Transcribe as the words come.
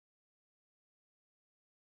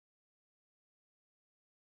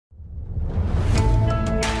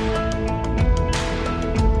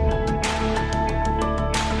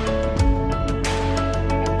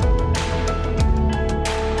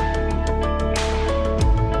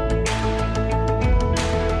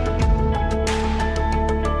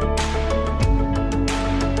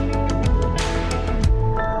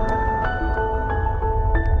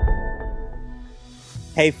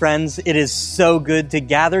Hey friends, it is so good to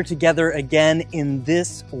gather together again in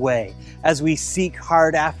this way as we seek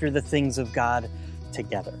hard after the things of God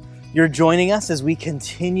together. You're joining us as we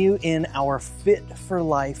continue in our Fit for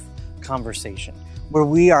Life conversation, where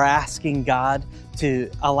we are asking God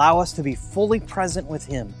to allow us to be fully present with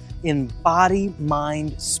Him in body,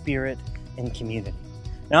 mind, spirit, and community.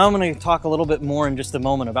 Now I'm going to talk a little bit more in just a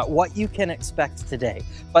moment about what you can expect today.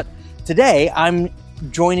 But today I'm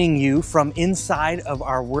joining you from inside of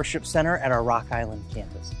our worship center at our Rock Island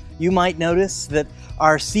campus. You might notice that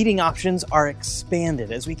our seating options are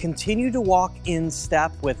expanded as we continue to walk in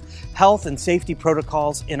step with health and safety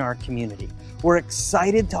protocols in our community. We're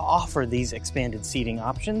excited to offer these expanded seating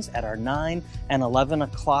options at our 9 and 11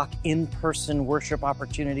 o'clock in-person worship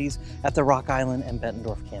opportunities at the Rock Island and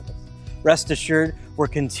Bettendorf campus. Rest assured, we're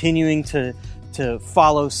continuing to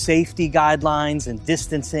follow safety guidelines and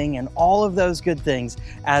distancing and all of those good things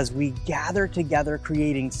as we gather together,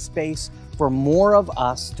 creating space for more of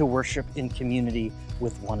us to worship in community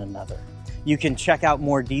with one another. You can check out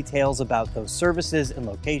more details about those services and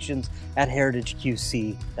locations at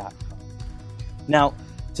heritageqc.com. Now,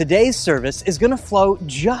 today's service is going to flow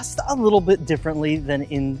just a little bit differently than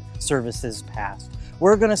in services past.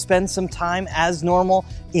 We're going to spend some time as normal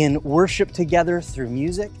in worship together through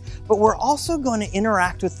music, but we're also going to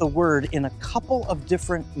interact with the Word in a couple of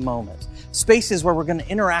different moments. Spaces where we're going to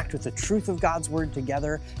interact with the truth of God's Word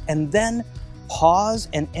together, and then pause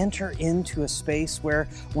and enter into a space where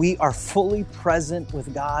we are fully present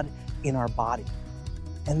with God in our body.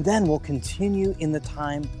 And then we'll continue in the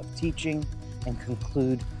time of teaching and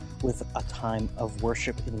conclude with a time of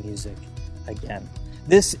worship and music again.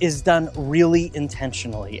 This is done really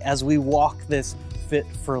intentionally as we walk this Fit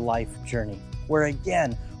for Life journey, where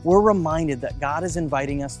again, we're reminded that God is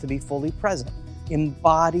inviting us to be fully present in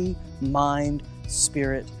body, mind,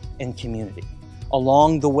 spirit, and community.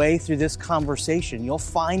 Along the way through this conversation, you'll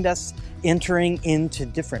find us entering into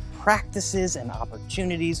different practices and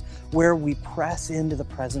opportunities where we press into the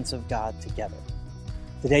presence of God together.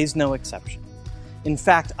 Today's no exception. In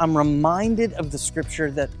fact, I'm reminded of the scripture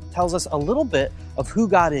that tells us a little bit of who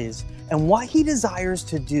God is and what He desires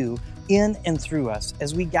to do in and through us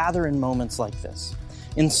as we gather in moments like this.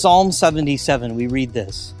 In Psalm 77, we read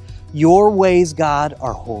this: "Your ways, God,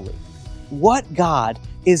 are holy." What God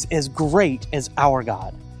is as great as our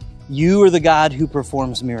God? You are the God who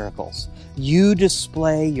performs miracles. You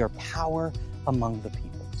display your power among the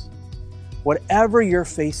peoples. Whatever you're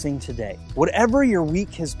facing today, whatever your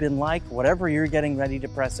week has been like, whatever you're getting ready to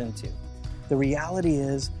press into, the reality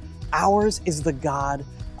is ours is the God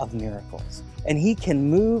of miracles. And He can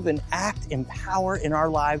move and act in power in our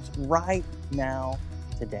lives right now,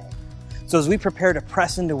 today. So as we prepare to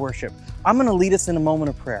press into worship, I'm going to lead us in a moment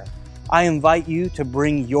of prayer. I invite you to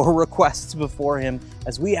bring your requests before Him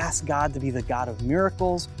as we ask God to be the God of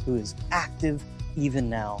miracles who is active even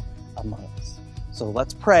now among us. So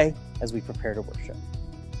let's pray as we prepare to worship.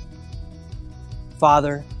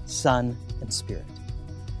 Father, Son, and Spirit,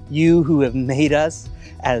 You who have made us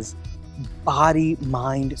as body,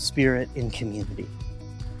 mind, spirit, and community,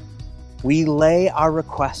 we lay our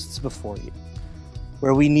requests before You,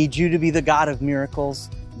 where we need You to be the God of miracles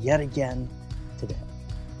yet again today.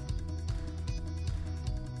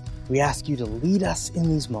 We ask You to lead us in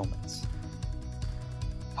these moments.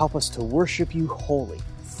 Help us to worship You wholly,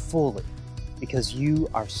 fully, because You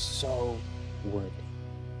are so worthy.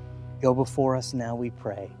 Go before us now, we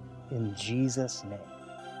pray, in Jesus' name.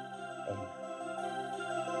 Amen.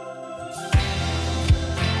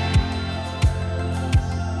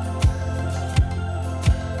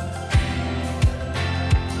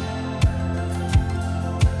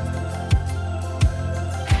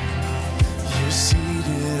 You're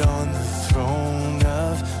seated on the throne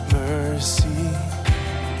of mercy.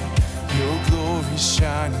 Your glory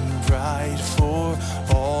shining bright for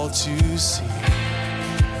all to see.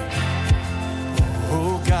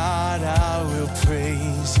 Oh God, I will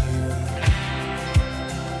praise You.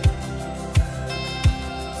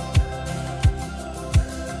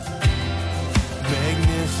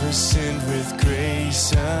 Magnificent with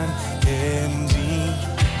grace unending,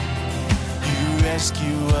 You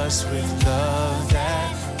rescue us with love that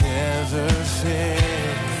never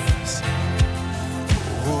fails.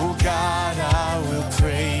 Oh God, I will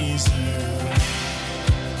praise You.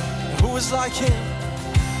 Who is like Him?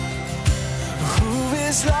 Who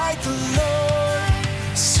is like the Lord,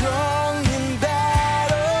 strong in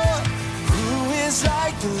battle? Who is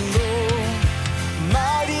like the Lord,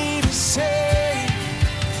 mighty to save?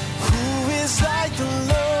 Who is like the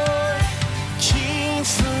Lord, King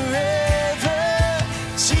forever?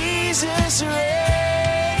 Jesus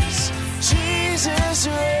reigns, Jesus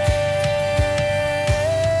reigns.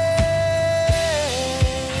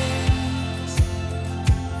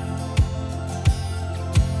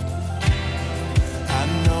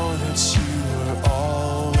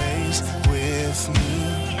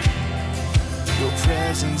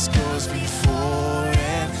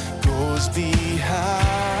 shadows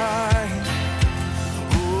behind.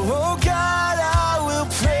 Oh God, I will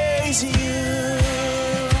praise you.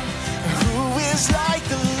 Who is like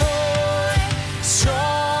the Lord,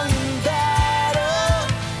 strong in battle?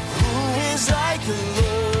 Who is like the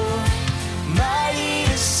Lord, mighty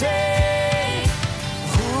to save?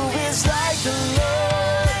 Who is like the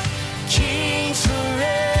Lord, King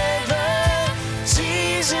forever?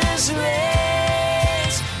 Jesus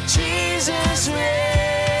reigns, Jesus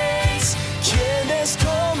reigns. ¿Quién es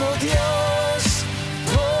como Dios,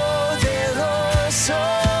 poderoso?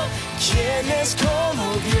 ¿Quién es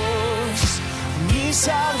como Dios, mi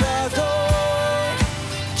Salvador?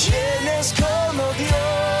 ¿Quién es como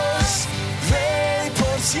Dios, Rey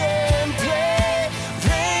por siempre?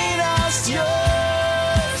 Reinas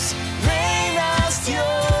Dios, reinas Dios.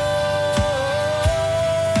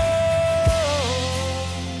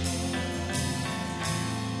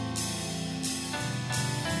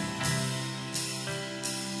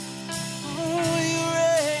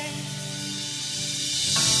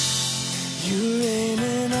 You reign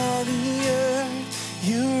in all the earth,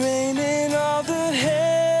 you reign in all the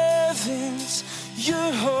heavens,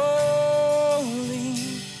 you're holy.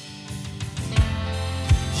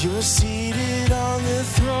 You're seated on the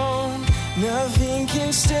throne, nothing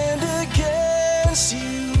can stand against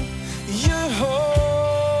you. You're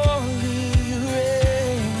holy, you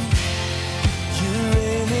reign. You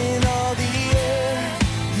reign in all the air,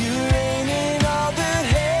 you reign in all the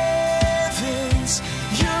heavens.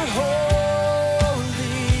 You're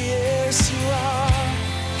holy, yes you are.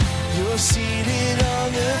 You're seated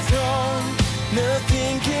on the throne,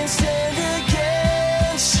 nothing can stand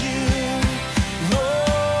against you.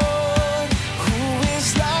 Lord, who is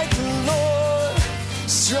like the Lord,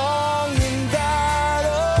 strong in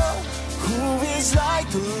battle? Who is like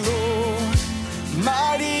the Lord,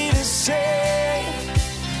 mighty to save?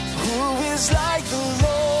 Who is like the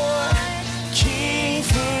Lord, King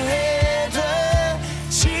forever?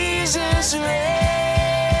 Jesus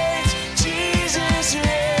reigns, Jesus reigns.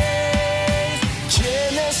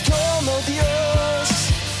 ¿Quién es como Dios,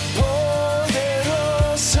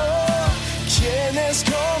 poderoso? ¿Quién es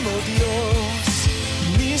como Dios,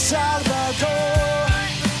 mi Salvador?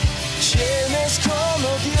 ¿Quién es como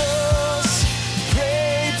Dios,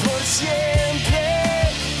 Rey por siempre?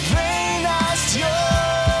 Reinas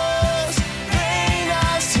Dios,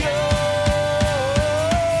 reinas Dios.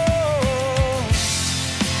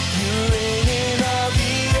 You reign in all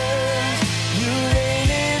the earth, you reign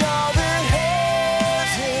in all the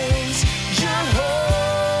heavens. You're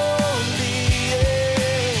holy,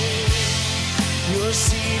 yeah. You're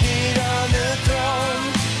seated on the throne,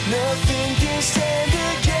 nothing can stand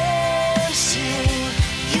against you.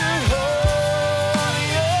 You're holy,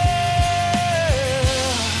 yeah.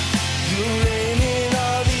 You reign in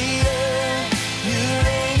all the earth, you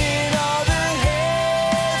reign in all the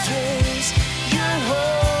heavens. You're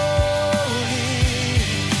holy.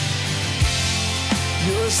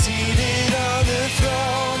 You're seated on the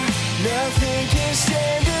throne, nothing can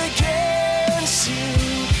stand against you.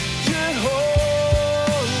 You're holy,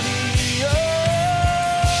 oh.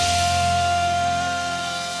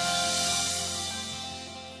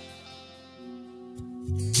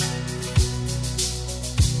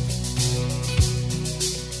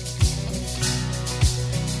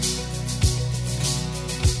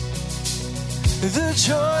 The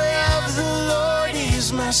joy of the Lord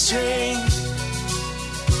is my strength.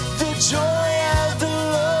 The joy of the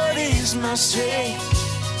Lord is my strength.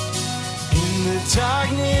 In the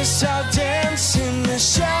darkness I'll dance, in the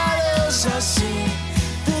shadows I'll sing.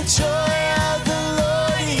 The joy of the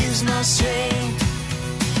Lord is my strength.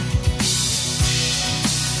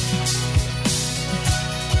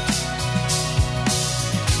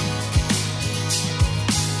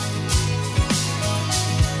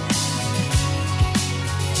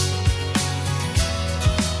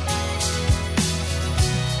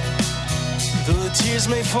 Though the tears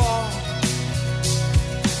may fall,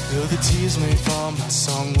 though the tears may fall, my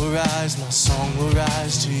song will rise, my song will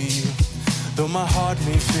rise to you. Though my heart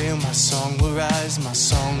may fail, my song will rise, my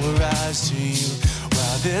song will rise to you.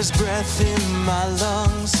 While there's breath in my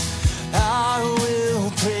lungs, I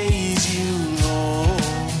will praise you, Lord.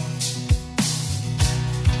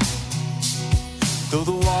 Though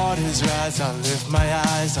the waters rise, I'll lift my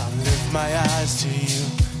eyes, I'll lift my eyes to you.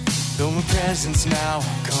 Though my presence now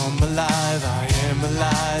I come alive, I am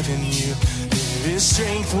alive in you. There is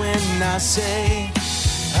strength when I say,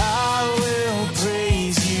 I will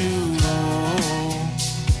praise you, Lord.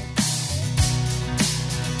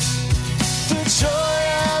 The joy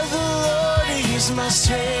of the Lord is my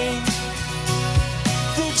strength.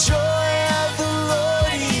 The joy of the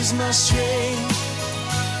Lord is is my strength.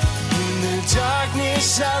 In the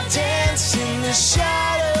darkness I'll dance, in the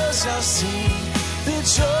shadows I'll sing. The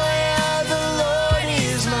joy of the Lord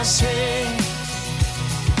is my strength.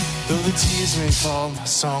 Though the tears may fall, my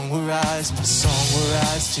song will rise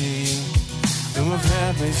to you. Though my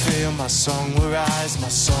breath may fail, my song will rise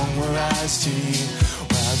to you.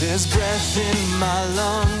 While there's breath in my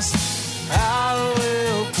lungs, I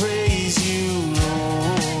will praise you,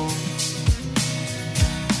 Lord.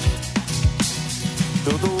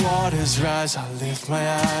 Though the waters rise, I lift my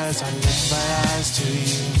eyes to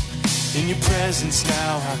you. In your presence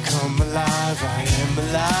now I come alive, I am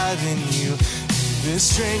alive in you. The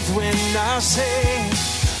strength when I sing,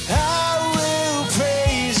 I will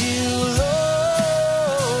praise you, Lord.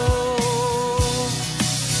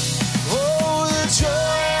 Oh, the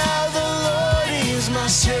joy of the Lord is my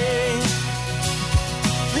strength.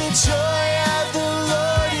 The joy of the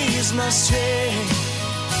Lord is my strength.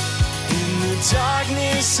 In the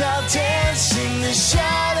darkness I'll dance, in the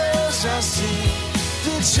shadows I'll sing.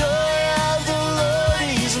 The joy of the Lord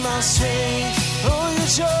is my strength. Oh, the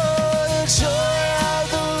joy of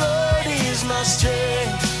the Lord is my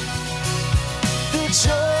strength. The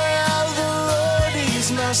joy of the Lord is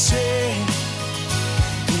my strength.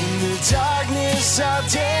 In the darkness I'll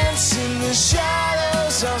dance, in the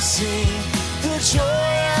shadows I'll sing. The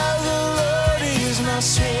joy of the Lord is my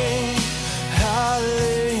strength.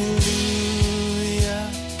 Hallelujah.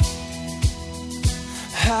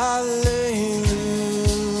 Hallelujah.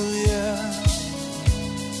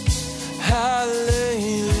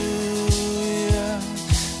 Hallelujah.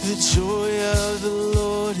 The joy of the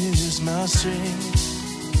Lord is my strength.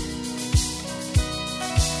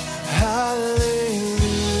 Hallelujah.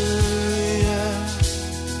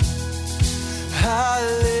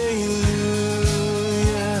 Hallelujah.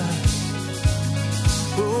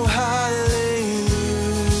 Oh, hallelujah.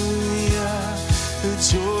 The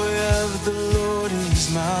joy of the Lord is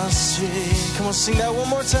my strength. Come on, sing that one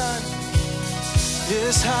more time.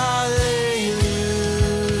 Yes, hallelujah.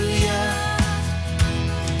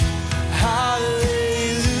 Hallelujah.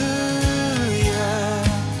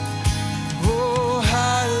 Oh,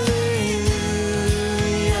 hallelujah.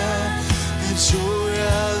 The joy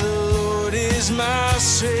of the Lord is my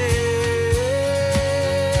strength.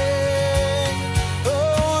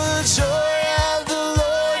 Oh, the joy of the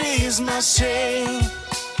Lord is my strength.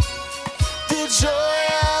 The joy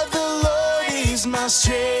of the Lord is my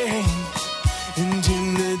strength. And in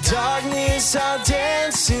the darkness I'll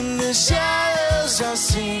dance, in the shadows I'll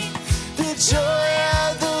sing. The joy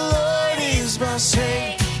of the Lord is my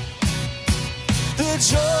strength. The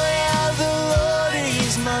joy of the Lord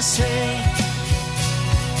is my strength.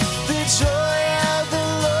 The joy of the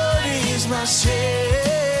Lord is my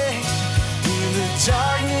strength. In the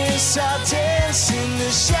darkness I'll dance, in the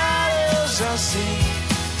shadows I'll sing.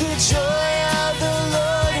 The joy of the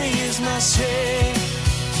Lord is my strength.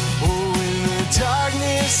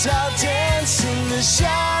 Darkness I'll dance, in the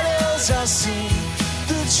shadows I'll sing.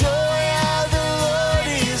 The joy of the Lord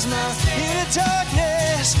is my in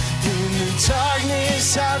the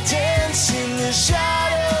darkness I'll dance, in the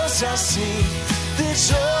shadows I'll sing. The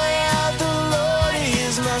joy of the Lord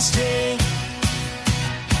is my strength.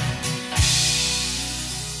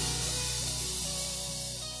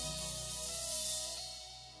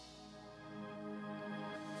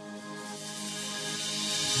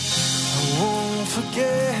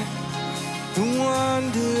 Forget the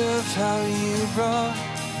wonder of how you brought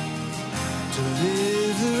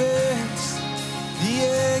deliverance, the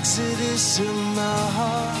exodus of my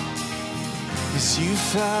heart. Yes, you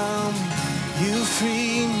found me, you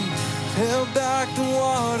freed me, held back the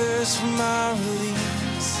waters for my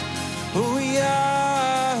release. Oh,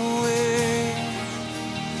 Yahweh,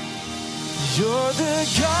 you're the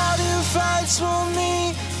God who fights for me,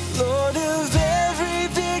 Lord of every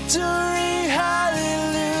victory.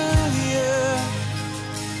 Hallelujah,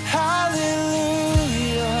 hallelujah.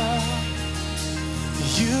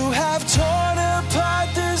 You have torn apart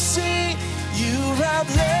the sea, you have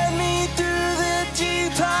led me through the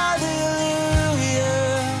deep. Hallelujah,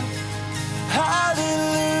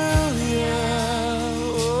 hallelujah.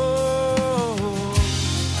 Oh.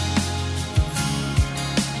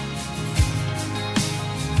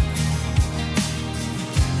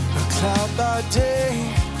 A cloud by day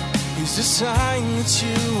is a sign that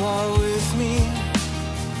you are with me.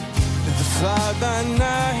 The fire by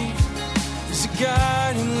night is a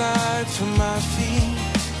guiding light for my feet.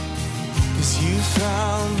 'Cause you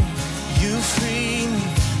found me, you freed me,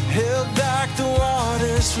 held back the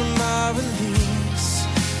waters for my release.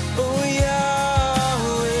 Oh,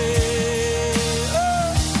 Yahweh,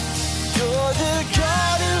 oh, you're the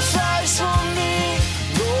God who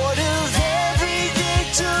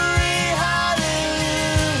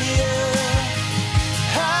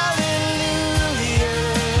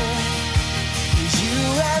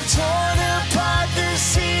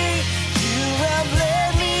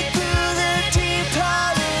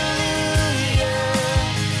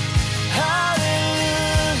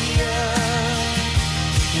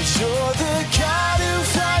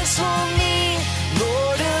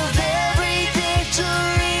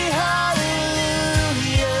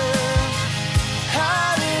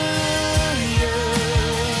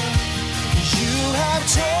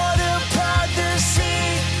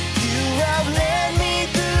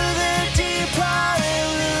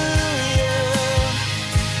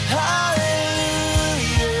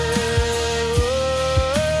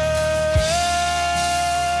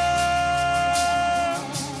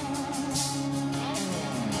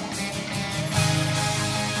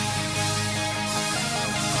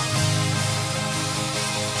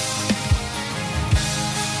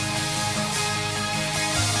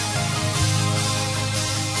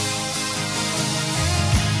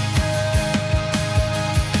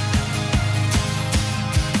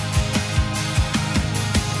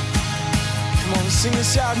Sing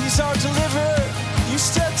this out, he's our deliverer. You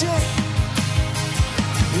stepped in.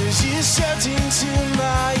 As you stepped into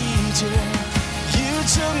my Egypt, you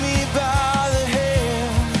took me by the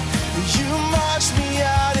hand. You marched me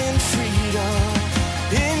out in freedom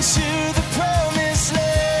into the promised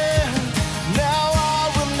land. Now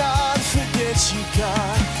I will not forget you,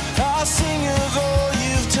 God. I'll sing of all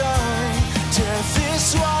you've done. Death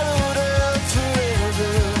is swallowed up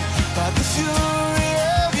forever by the fury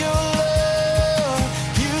of your love.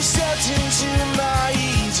 You stepped into my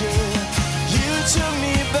Egypt. You took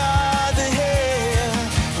me by the hand,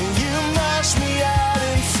 and you marched me out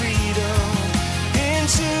in freedom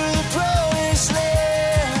into the promised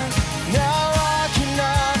land. Now I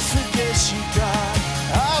cannot forget you, God.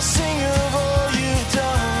 I'll sing of all you've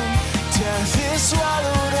done. Death is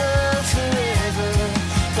swallowed up forever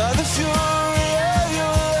by the fury of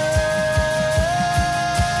your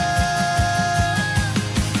love.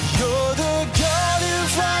 You're the God who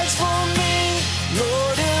fights for me,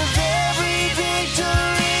 Lord of every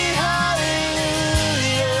victory.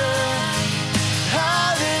 Hallelujah,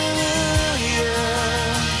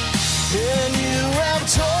 hallelujah. And you have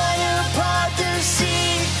torn apart the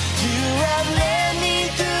sea, you have led me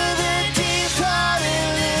through the deep.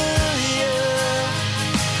 Hallelujah,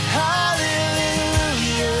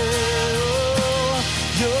 hallelujah.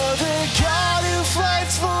 You're the God who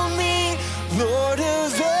fights for me, Lord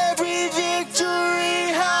of every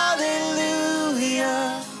victory.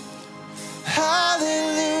 Hallelujah, hallelujah.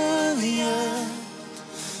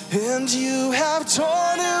 And you have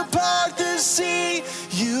torn apart the sea,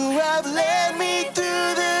 you have led me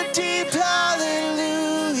through the deep.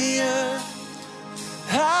 Hallelujah,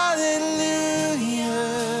 hallelujah.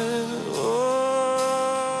 Oh.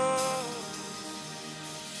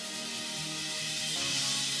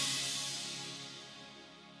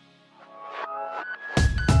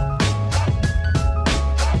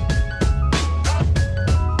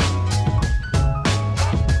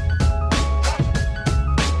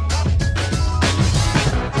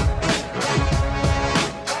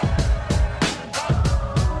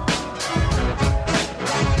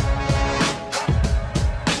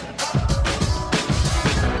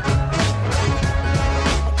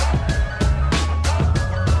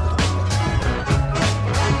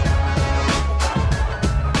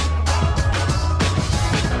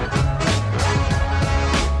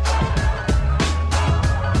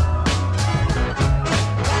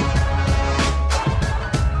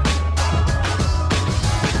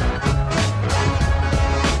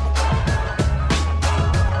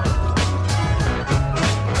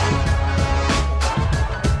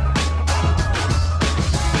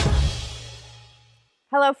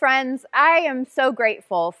 Hello, friends. I am so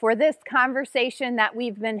grateful for this conversation that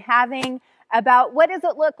we've been having about what does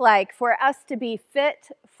it look like for us to be fit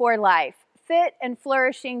for life, fit and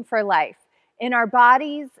flourishing for life in our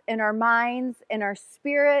bodies, in our minds, in our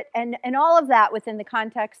spirit, and all of that within the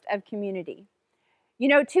context of community. You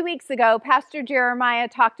know, 2 weeks ago, Pastor Jeremiah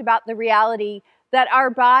talked about the reality that our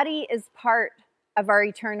body is part of our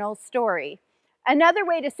eternal story. Another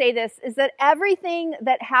way to say this is that everything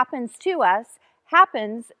that happens to us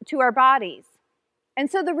happens to our bodies.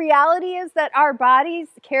 And so the reality is that our bodies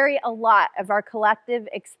carry a lot of our collective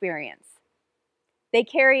experience. They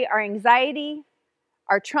carry our anxiety,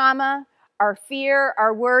 our trauma, our fear,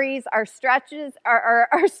 our worries, our stretches, our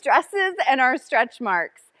stresses, and our stretch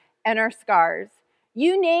marks, and our scars.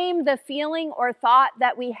 You name the feeling or thought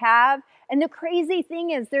that we have, and the crazy thing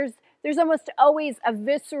is there's almost always a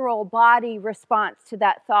visceral body response to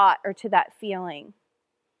that thought or to that feeling.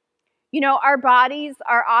 You know, our bodies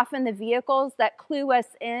are often the vehicles that clue us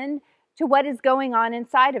in to what is going on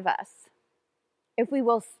inside of us, if we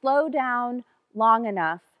will slow down long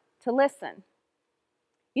enough to listen.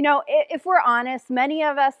 You know, if we're honest, many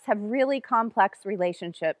of us have really complex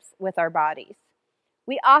relationships with our bodies.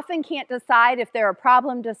 We often can't decide if they're a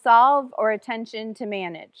problem to solve or a tension to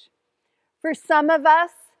manage. For some of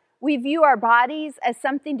us, we view our bodies as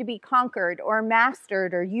something to be conquered or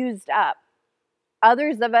mastered or used up.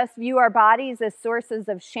 Others of us view our bodies as sources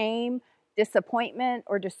of shame, disappointment,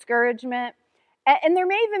 or discouragement. And there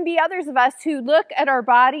may even be others of us who look at our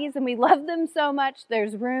bodies and we love them so much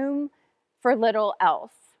there's room for little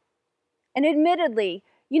else. And admittedly,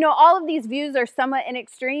 you know, all of these views are somewhat in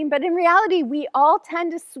extreme, but in reality, we all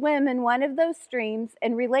tend to swim in one of those streams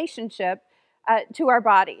in relationship to our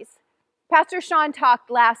bodies. Pastor Sean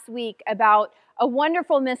talked last week about a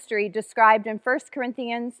wonderful mystery described in 1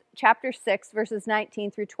 Corinthians chapter 6, verses 19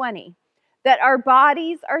 through 20, that our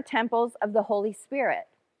bodies are temples of the Holy Spirit.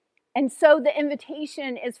 And so the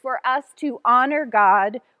invitation is for us to honor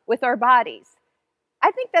God with our bodies. I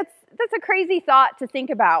think that's a crazy thought to think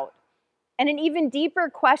about. And an even deeper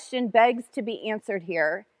question begs to be answered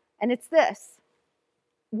here, and it's this.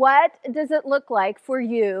 What does it look like for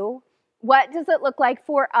you? What does it look like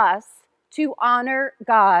for us to honor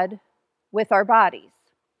God with our bodies?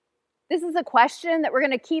 This is a question that we're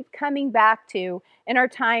going to keep coming back to in our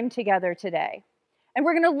time together today. And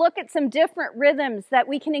we're going to look at some different rhythms that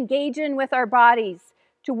we can engage in with our bodies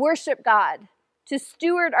to worship God, to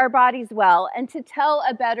steward our bodies well, and to tell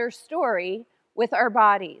a better story with our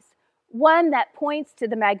bodies. One that points to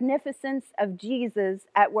the magnificence of Jesus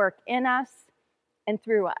at work in us and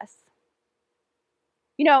through us.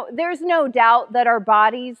 You know, there's no doubt that our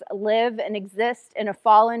bodies live and exist in a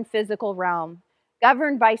fallen physical realm,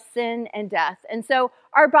 governed by sin and death. And so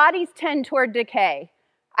our bodies tend toward decay.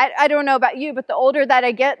 I don't know about you, but the older that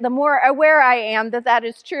I get, the more aware I am that that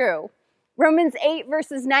is true. Romans 8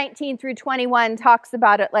 verses 19 through 21 talks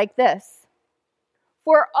about it like this.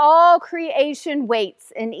 For all creation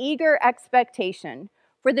waits in eager expectation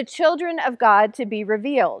for the children of God to be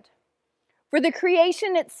revealed. For the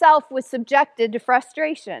creation itself was subjected to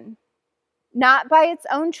frustration, not by its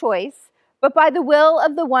own choice, but by the will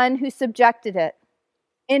of the one who subjected it,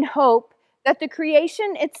 in hope that the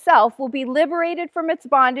creation itself will be liberated from its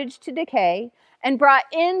bondage to decay and brought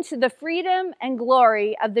into the freedom and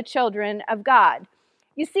glory of the children of God.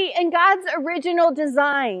 You see, in God's original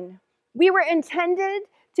design, we were intended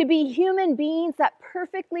to be human beings that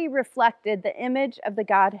perfectly reflected the image of the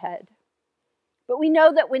Godhead. But we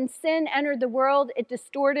know that when sin entered the world, it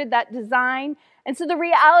distorted that design. And so the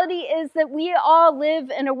reality is that we all live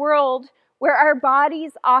in a world where our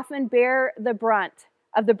bodies often bear the brunt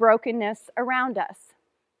of the brokenness around us.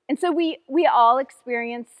 And so we all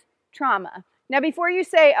experience trauma. Now, before you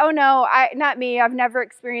say, oh no, not me, I've never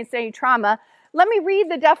experienced any trauma, let me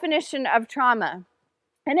read the definition of trauma.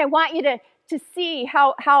 And I want you to see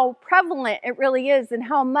how prevalent it really is and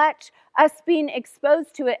how much us being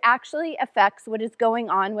exposed to it actually affects what is going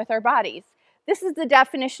on with our bodies. This is the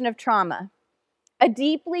definition of trauma: a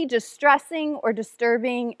deeply distressing or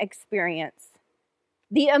disturbing experience.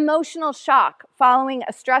 The emotional shock following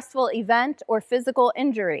a stressful event or physical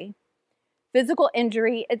injury. Physical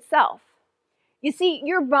injury itself. You see,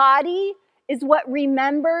 your body is what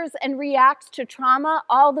remembers and reacts to trauma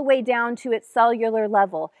all the way down to its cellular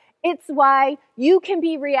level. It's why you can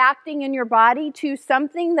be reacting in your body to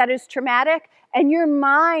something that is traumatic and your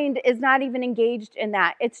mind is not even engaged in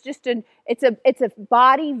that. It's just it's a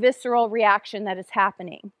body visceral reaction that is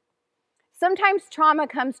happening. Sometimes trauma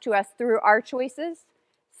comes to us through our choices.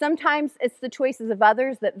 Sometimes it's the choices of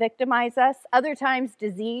others that victimize us. Other times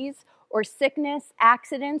disease or sickness,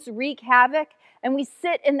 accidents wreak havoc, and we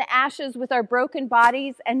sit in the ashes with our broken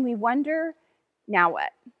bodies and we wonder, now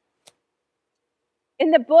what? In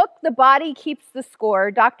the book, The Body Keeps the Score,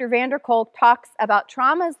 Dr. Van der Kolk talks about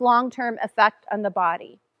trauma's long-term effect on the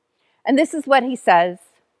body. And this is what he says.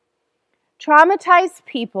 Traumatized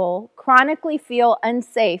people chronically feel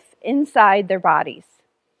unsafe inside their bodies.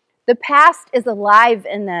 The past is alive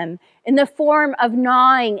in them in the form of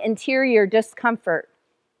gnawing interior discomfort.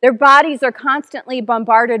 Their bodies are constantly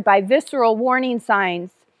bombarded by visceral warning signs,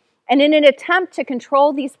 and in an attempt to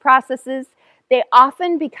control these processes, they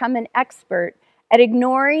often become an expert at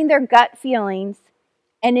ignoring their gut feelings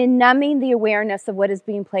and in numbing the awareness of what is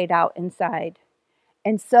being played out inside.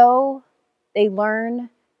 And so they learn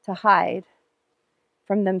to hide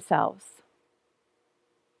from themselves.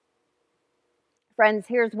 Friends,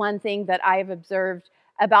 here's one thing that I have observed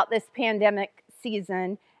about this pandemic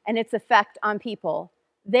season and its effect on people.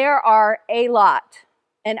 There are a lot,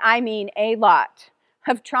 and I mean a lot,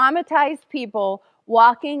 of traumatized people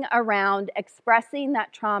walking around expressing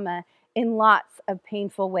that trauma in lots of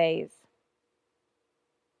painful ways.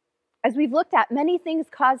 As we've looked at, many things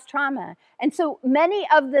cause trauma. And so many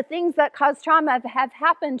of the things that cause trauma have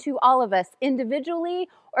happened to all of us individually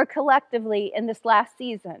or collectively in this last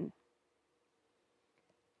season.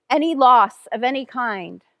 Any loss of any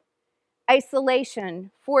kind,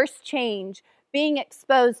 isolation, forced change, being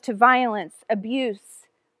exposed to violence, abuse,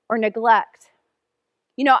 or neglect.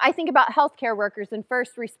 You know, I think about healthcare workers and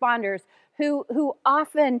first responders who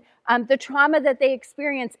often, the trauma that they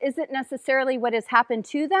experience isn't necessarily what has happened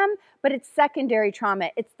to them, but it's secondary trauma.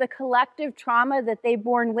 It's the collective trauma that they've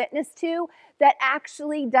borne witness to that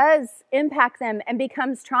actually does impact them and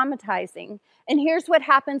becomes traumatizing. And here's what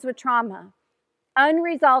happens with trauma.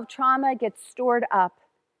 Unresolved trauma gets stored up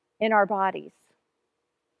in our bodies.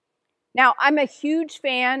 Now, I'm a huge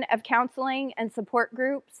fan of counseling and support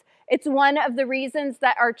groups. It's one of the reasons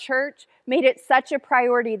that our church made it such a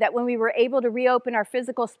priority that when we were able to reopen our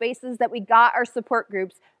physical spaces, that we got our support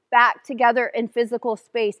groups back together in physical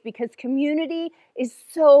space, because community is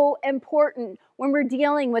so important when we're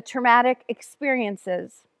dealing with traumatic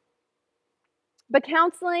experiences. But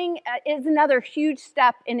counseling is another huge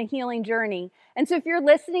step in a healing journey. And so if you're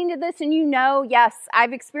listening to this and you know, yes,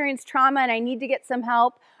 I've experienced trauma and I need to get some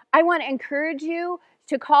help, I want to encourage you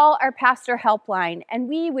to call our pastor helpline. And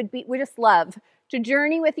we just love to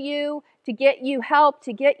journey with you, to get you help,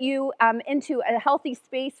 to get you into a healthy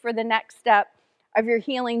space for the next step of your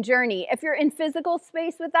healing journey. If you're in physical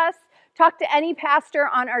space with us, talk to any pastor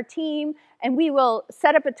on our team, and we will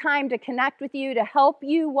set up a time to connect with you to help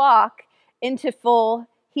you walk into full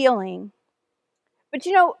healing. But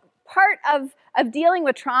part of dealing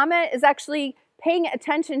with trauma is actually paying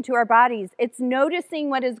attention to our bodies. It's noticing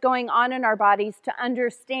what is going on in our bodies to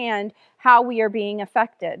understand how we are being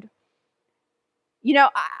affected.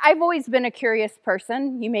 I've always been a curious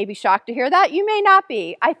person. You may be shocked to hear that. You may not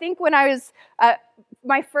be. I think when I was,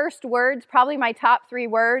 my first words, probably my top 3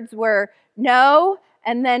 words were no,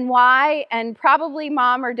 and then why, and probably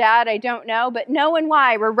mom or dad, I don't know, but no and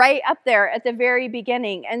why were right up there at the very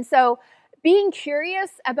beginning. And so being curious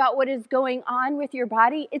about what is going on with your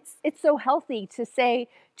body, it's so healthy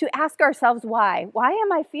to ask ourselves why. Why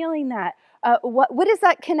am I feeling that? What is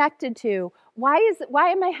that connected to? Why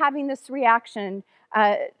am I having this reaction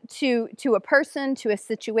to a person, to a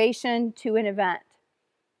situation, to an event?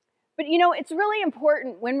 But it's really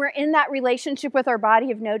important when we're in that relationship with our body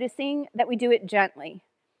of noticing that we do it gently.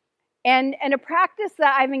 And a practice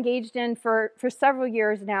that I've engaged in for several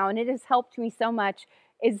years now, and it has helped me so much,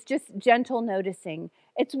 is just gentle noticing.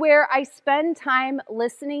 It's where I spend time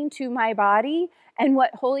listening to my body and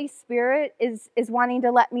what Holy Spirit is wanting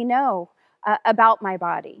to let me know about my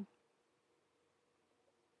body.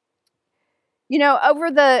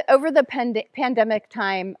 Over the pandemic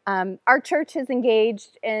time, our church has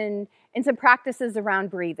engaged in some practices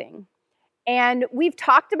around breathing. And we've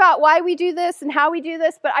talked about why we do this and how we do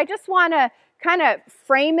this, but I just want to kind of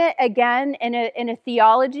frame it again in a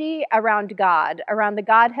theology around God, around the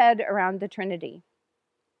Godhead, around the Trinity.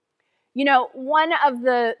 One of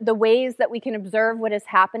the ways that we can observe what is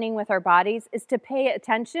happening with our bodies is to pay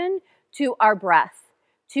attention to our breath,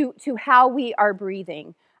 to how we are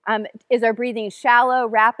breathing. Is our breathing shallow,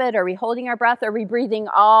 rapid? Are we holding our breath? Are we breathing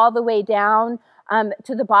all the way down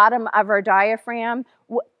to the bottom of our diaphragm?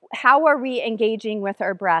 How are we engaging with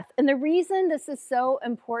our breath? And the reason this is so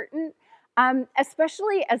important,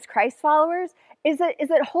 especially as Christ followers, is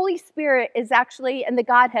that Holy Spirit is actually, and the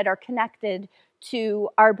Godhead are connected to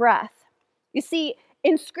our breath. You see,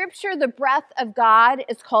 in Scripture, the breath of God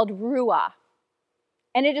is called Ruah.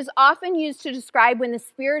 And it is often used to describe when the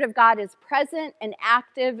Spirit of God is present and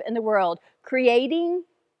active in the world, creating,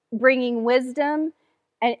 bringing wisdom,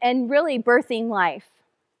 and really birthing life.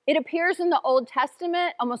 It appears in the Old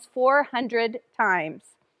Testament almost 400 times.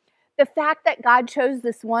 The fact that God chose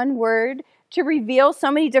this one word to reveal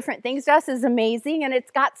so many different things to us is amazing, and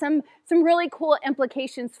it's got some really cool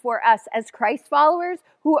implications for us as Christ followers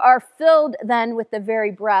who are filled then with the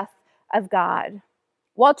very breath of God.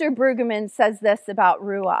 Walter Brueggemann says this about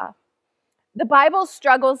Ruah. The Bible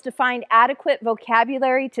struggles to find adequate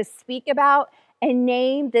vocabulary to speak about and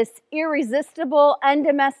name this irresistible,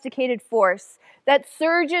 undomesticated force that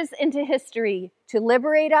surges into history to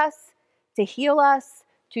liberate us, to heal us,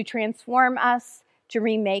 to transform us, to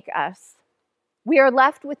remake us. We are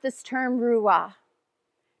left with this term Ruah,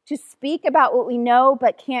 to speak about what we know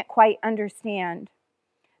but can't quite understand.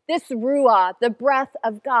 This Ruah, the breath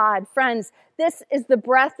of God, friends, this is the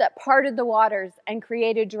breath that parted the waters and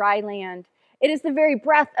created dry land. It is the very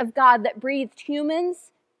breath of God that breathed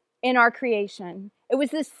humans in our creation. It was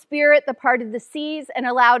this Spirit that parted the seas and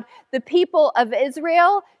allowed the people of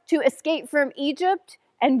Israel to escape from Egypt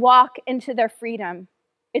and walk into their freedom.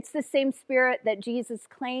 It's the same Spirit that Jesus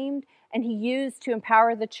claimed and he used to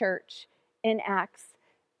empower the church in Acts.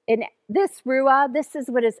 In this Ruah, this is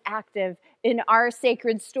what is active in our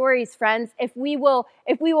sacred stories, friends, if we will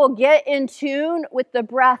get in tune with the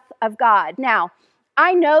breath of God. Now,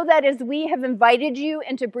 I know that as we have invited you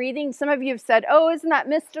into breathing, some of you have said, oh, isn't that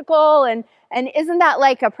mystical? And isn't that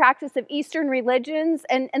like a practice of Eastern religions?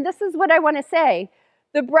 And this is what I want to say.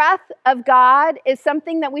 The breath of God is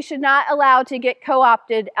something that we should not allow to get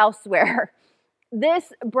co-opted elsewhere.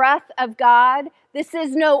 This breath of God, this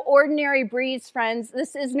is no ordinary breeze, friends.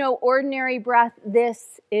 This is no ordinary breath.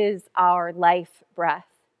 This is our life breath.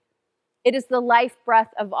 It is the life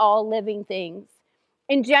breath of all living things.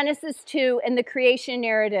 In Genesis 2, in the creation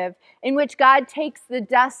narrative, in which God takes the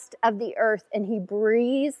dust of the earth and he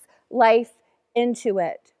breathes life into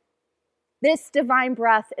it. This divine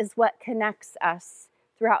breath is what connects us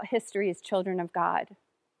throughout history as children of God.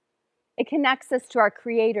 It connects us to our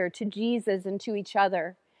Creator, to Jesus, and to each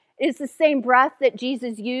other. It is the same breath that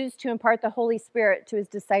Jesus used to impart the Holy Spirit to his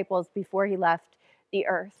disciples before he left the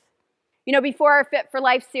earth. You know, before our Fit for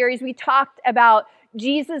Life series, we talked about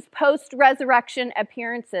Jesus' post-resurrection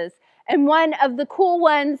appearances. And one of the cool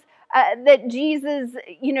ones that Jesus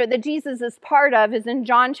is part of is in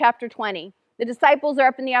John chapter 20. The disciples are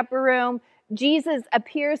up in the upper room. Jesus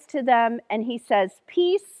appears to them and he says,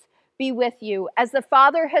 "Peace be with you. As the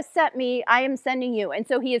Father has sent me, I am sending you." And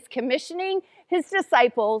so he is commissioning his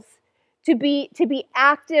disciples to be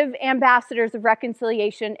active ambassadors of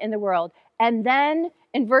reconciliation in the world. And then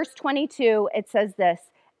in verse 22, it says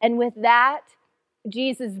this, "And with that,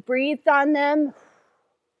 Jesus breathed on them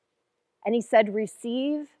and he said,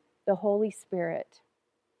 'Receive the Holy Spirit.'"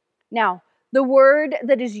 Now, the word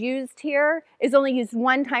that is used here is only used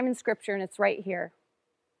one time in Scripture, and it's right here.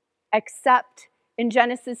 Except in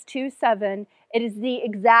Genesis 2:7, it is the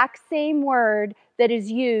exact same word that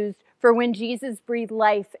is used for when Jesus breathed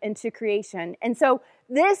life into creation. And so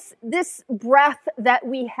this breath that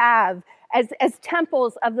we have as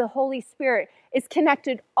temples of the Holy Spirit is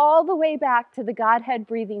connected all the way back to the Godhead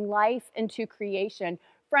breathing life into creation.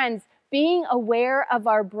 Friends, being aware of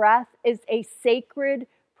our breath is a sacred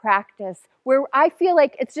practice where I feel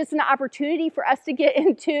like it's just an opportunity for us to get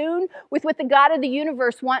in tune with what the God of the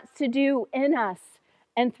universe wants to do in us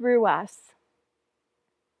and through us.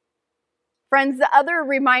 Friends, the other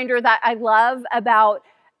reminder that I love about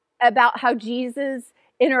how Jesus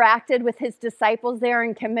interacted with his disciples there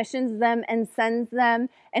and commissions them and sends them,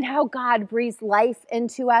 and how God breathes life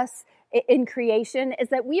into us in creation, is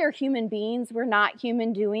that we are human beings. We're not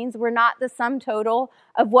human doings. We're not the sum total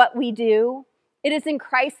of what we do. It is in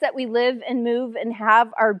Christ that we live and move and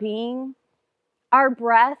have our being. Our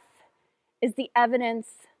breath is the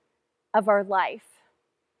evidence of our life.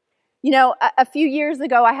 You know, a few years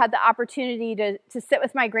ago, I had the opportunity to sit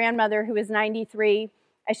with my grandmother, who was 93,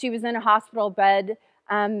 as she was in a hospital bed,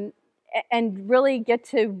 and really get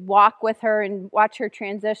to walk with her and watch her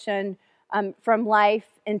transition from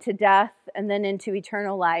life into death and then into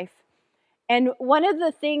eternal life. And one of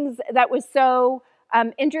the things that was so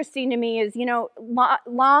interesting to me is, you know,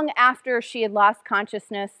 long after she had lost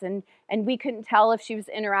consciousness and we couldn't tell if she was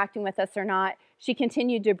interacting with us or not, she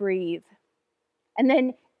continued to breathe. And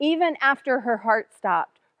then even after her heart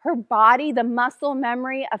stopped, her body, the muscle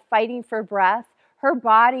memory of fighting for breath, her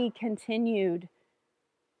body continued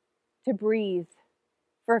to breathe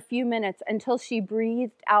for a few minutes until she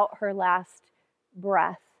breathed out her last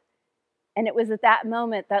breath. And it was at that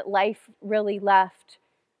moment that life really left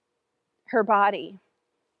her body.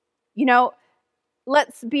 You know,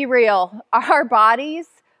 let's be real. Our bodies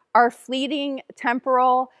are fleeting,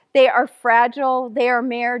 temporal. They are fragile. They are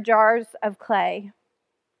mere jars of clay.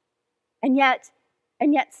 And yet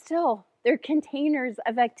still, they're containers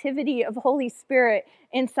of activity of Holy Spirit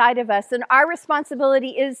inside of us. And our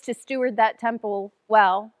responsibility is to steward that temple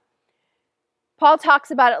well. Paul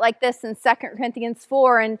talks about it like this in 2 Corinthians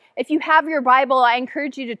 4. And if you have your Bible, I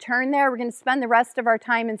encourage you to turn there. We're going to spend the rest of our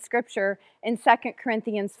time in Scripture in 2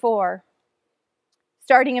 Corinthians 4,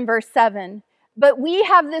 starting in verse 7. "But we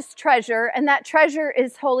have this treasure, and that treasure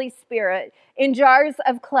is Holy Spirit, in jars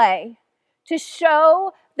of clay, to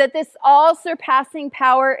show that this all-surpassing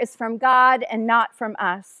power is from God and not from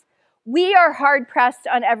us. We are hard-pressed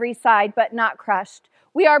on every side, but not crushed.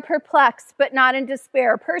 We are perplexed, but not in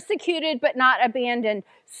despair, persecuted, but not abandoned,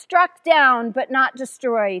 struck down, but not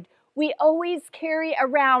destroyed. We always carry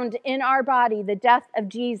around in our body the death of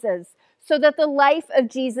Jesus, so that the life of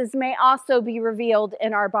Jesus may also be revealed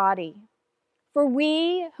in our body. For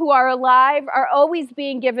we who are alive are always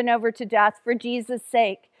being given over to death for Jesus'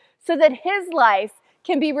 sake, so that his life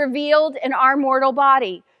can be revealed in our mortal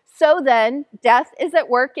body. So then, death is at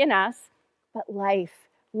work in us, but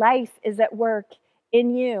life is at work in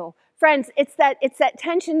you." Friends, it's that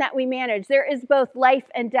tension that we manage. There is both life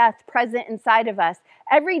and death present inside of us.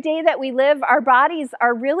 Every day that we live, our bodies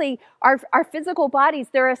are really, our physical bodies,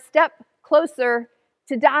 they're a step closer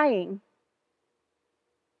to dying.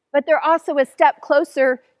 But they're also a step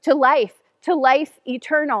closer to life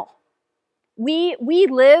eternal. We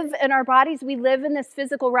live in our bodies. We live in this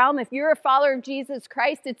physical realm. If you're a follower of Jesus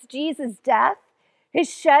Christ, it's Jesus' death, his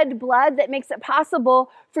shed blood, that makes it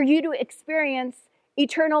possible for you to experience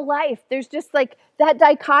eternal life. There's just like that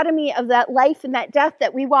dichotomy of that life and that death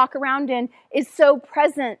that we walk around in is so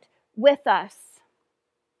present with us.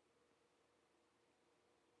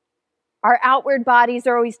 Our outward bodies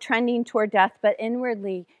are always trending toward death, but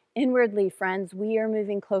inwardly, friends, we are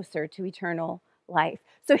moving closer to eternal life.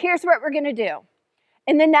 So here's what we're going to do.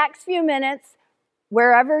 In the next few minutes,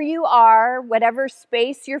 wherever you are, whatever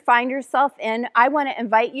space you find yourself in, I want to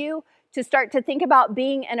invite you to start to think about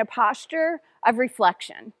being in a posture of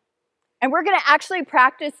reflection. And we're going to actually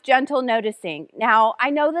practice gentle noticing. Now, I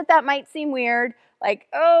know that might seem weird, like,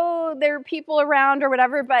 oh, there are people around or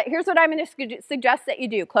whatever, but here's what I'm going to suggest that you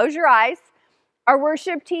do. Close your eyes. Our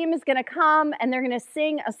worship team is going to come and they're going to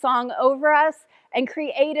sing a song over us and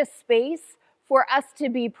create a space for us to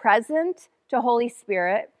be present to Holy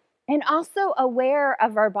Spirit and also aware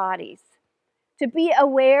of our bodies, to be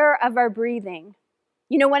aware of our breathing.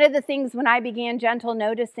 You know, one of the things when I began gentle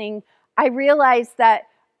noticing, I realized that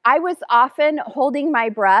I was often holding my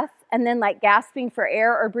breath and then like gasping for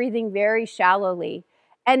air or breathing very shallowly.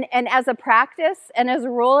 And as a practice and as a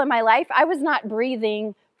rule in my life, I was not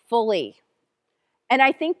breathing fully. And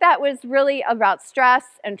I think that was really about stress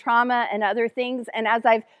and trauma and other things. And as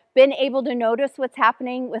I've been able to notice what's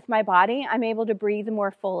happening with my body, I'm able to breathe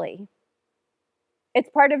more fully. It's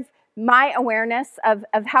part of my awareness of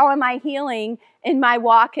how am I healing in my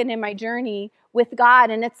walk and in my journey with God.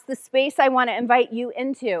 And it's the space I want to invite you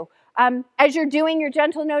into. As you're doing your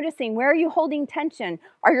gentle noticing, where are you holding tension?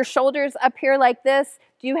 Are your shoulders up here like this?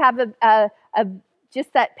 Do you have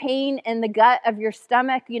just that pain in the gut of your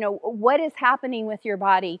stomach? You know, what is happening with your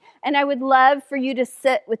body? And I would love for you to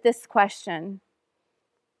sit with this question.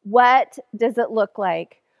 What does it look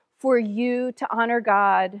like for you to honor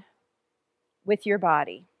God with your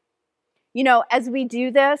body? You know, as we do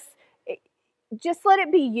this, just let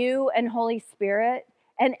it be you and Holy Spirit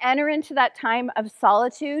and enter into that time of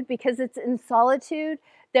solitude, because it's in solitude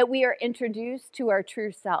that we are introduced to our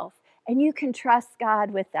true self. And you can trust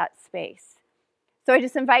God with that space. So I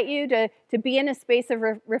just invite you to be in a space of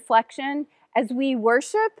reflection as we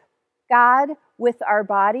worship God with our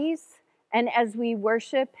bodies and as we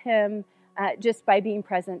worship Him just by being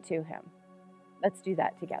present to Him. Let's do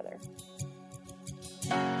that together.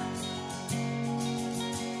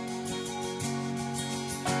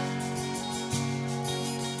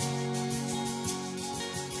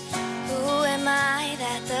 Who am I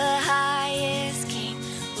that the highest King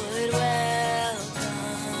would welcome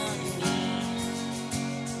me?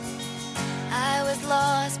 I was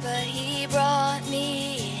lost, but He brought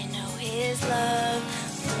me in. Oh, His love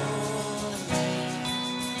for me.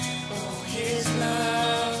 Oh, His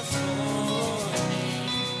love for me.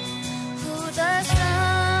 Who the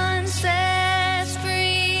sun sets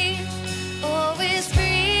free, oh, is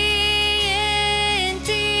free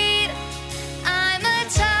indeed. I'm a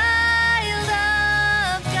child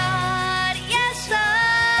of God, yes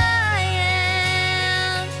I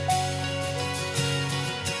am.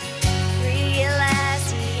 Free at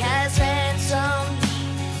last, He has ransomed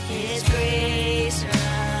me. His grace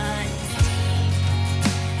runs deep.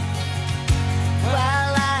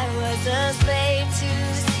 While I was a slave to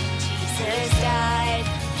sin, Jesus died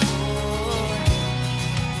for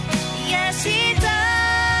me. Yes, He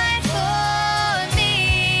died for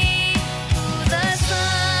me. Who the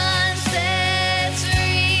Son sets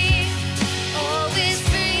free, oh, is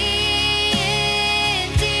free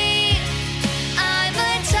indeed. I'm a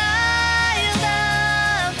child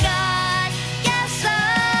of God, yes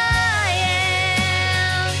I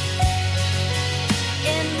am.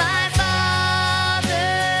 In my Father's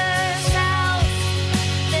house,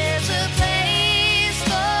 there's a place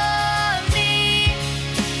for me.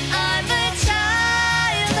 I'm a child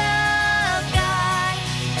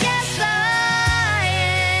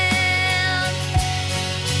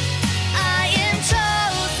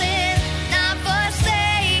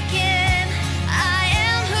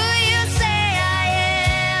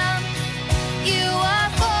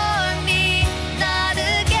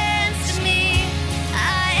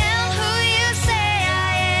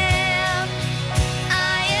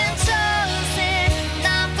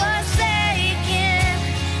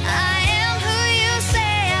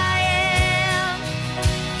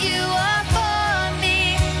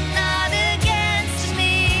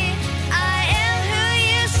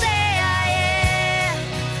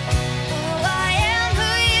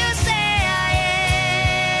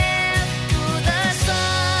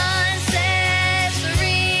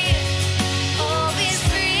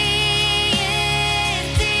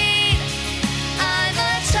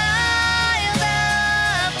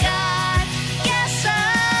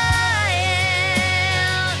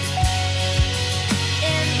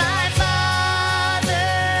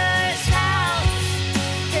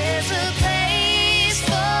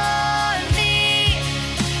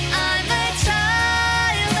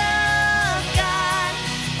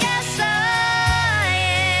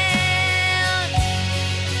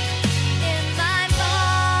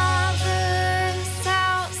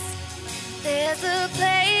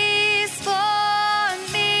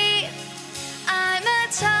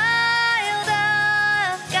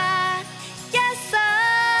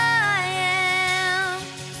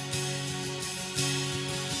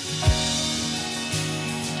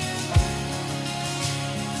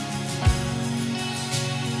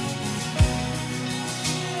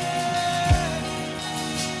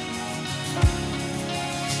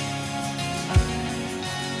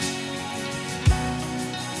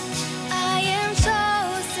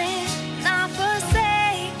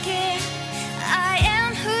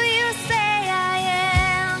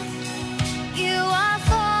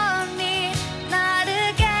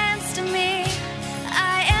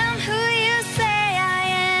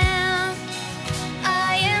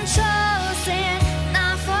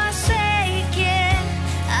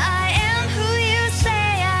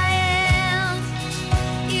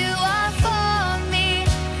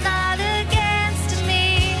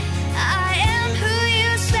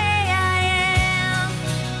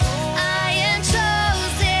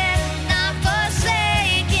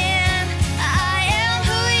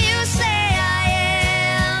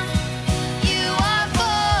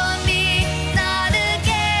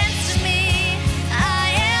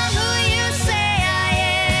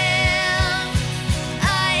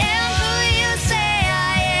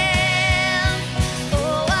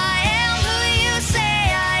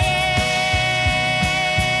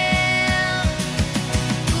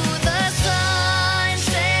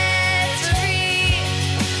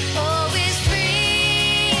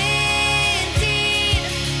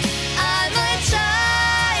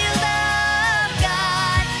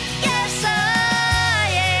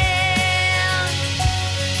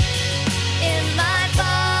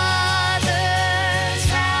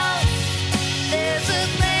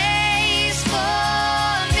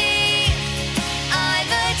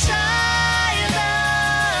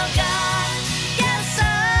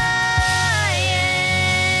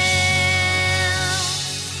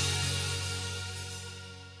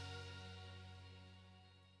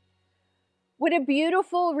What a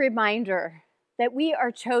beautiful reminder that we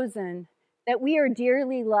are chosen, that we are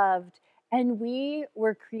dearly loved, and we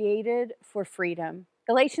were created for freedom.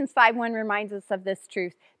 Galatians 5:1 reminds us of this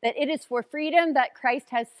truth, that it is for freedom that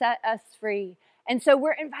Christ has set us free. And so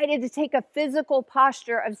we're invited to take a physical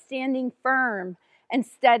posture of standing firm and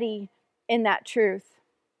steady in that truth.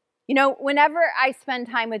 You know, whenever I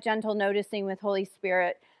spend time with gentle noticing with Holy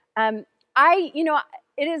Spirit, it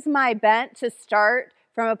is my bent to start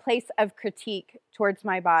from a place of critique towards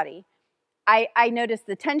my body. I notice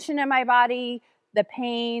the tension in my body, the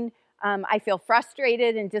pain. I feel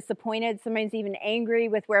frustrated and disappointed, sometimes even angry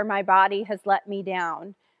with where my body has let me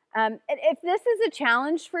down. If this is a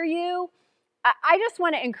challenge for you, I just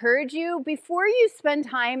want to encourage you, before you spend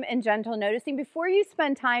time in gentle noticing, before you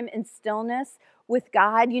spend time in stillness with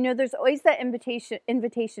God, you know, there's always that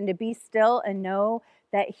invitation to be still and know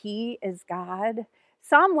that He is God.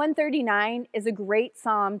 Psalm 139 is a great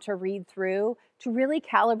psalm to read through, to really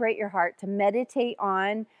calibrate your heart, to meditate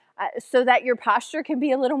on, so that your posture can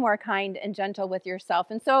be a little more kind and gentle with yourself.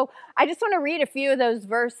 And so I just want to read a few of those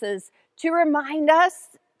verses to remind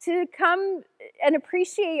us to come and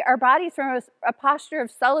appreciate our bodies from a posture of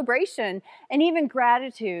celebration and even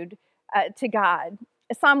gratitude to God.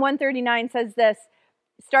 Psalm 139 says this,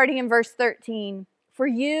 starting in verse 13, "For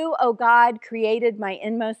you, O God, created my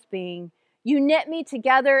inmost being. You knit me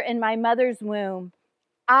together in my mother's womb.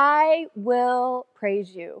 I will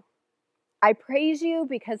praise you. I praise you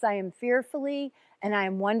because I am fearfully and I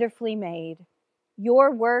am wonderfully made. Your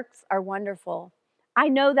works are wonderful. I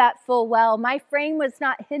know that full well. My frame was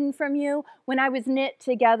not hidden from you when I was knit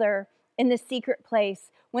together in the secret place,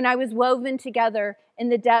 when I was woven together in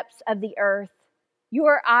the depths of the earth.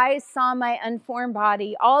 Your eyes saw my unformed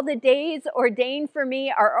body. All the days ordained for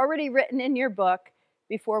me are already written in your book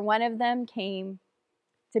before one of them came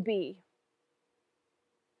to be."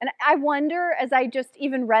 And I wonder, as I just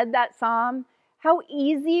even read that psalm, how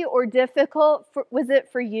easy or difficult was it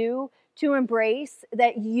for you to embrace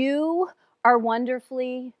that you are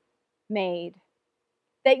wonderfully made?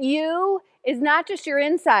 That you is not just your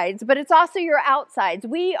insides, but it's also your outsides.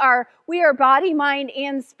 We are body, mind,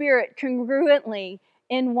 and spirit congruently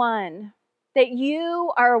in one. That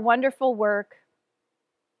you are a wonderful work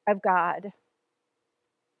of God.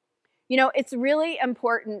 You know, it's really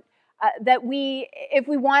important that if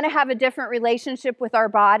we want to have a different relationship with our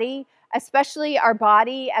body, especially our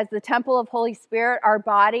body as the temple of Holy Spirit, our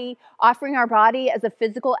body, offering our body as a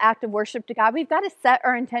physical act of worship to God, we've got to set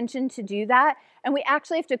our intention to do that. And we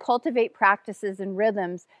actually have to cultivate practices and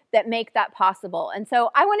rhythms that make that possible. And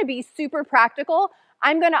so I want to be super practical.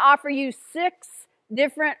 I'm going to offer you 6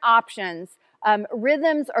 different options,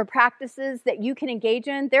 rhythms or practices that you can engage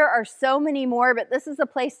in. There are so many more, but this is a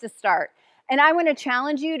place to start. And I want to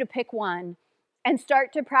challenge you to pick one and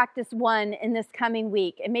start to practice one in this coming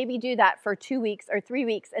week, and maybe do that for 2 weeks or 3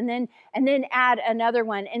 weeks, and then add another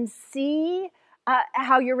one, and see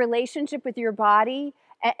how your relationship with your body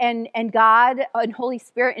and God and Holy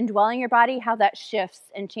Spirit indwelling your body, how that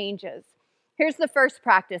shifts and changes. Here's the first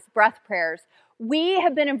practice, breath prayers. We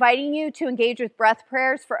have been inviting you to engage with breath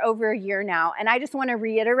prayers for over a year now, and I just want to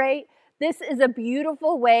reiterate, this is a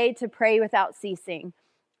beautiful way to pray without ceasing.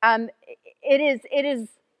 It is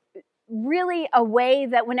really a way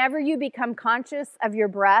that whenever you become conscious of your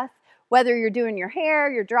breath, whether you're doing your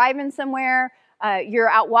hair, you're driving somewhere, you're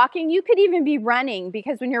out walking, you could even be running,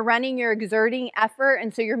 because when you're running, you're exerting effort,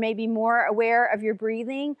 and so you're maybe more aware of your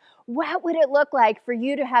breathing. What would it look like for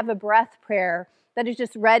you to have a breath prayer that is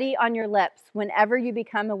just ready on your lips whenever you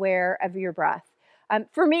become aware of your breath?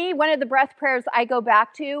 For me, one of the breath prayers I go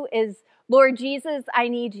back to is, Lord Jesus, I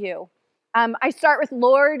need you. I start with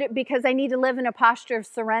Lord because I need to live in a posture of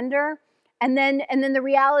surrender. And then the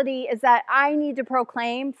reality is that I need to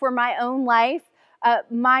proclaim for my own life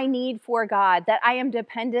my need for God, that I am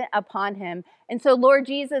dependent upon Him. And so, Lord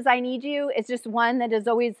Jesus, I need you is just one that is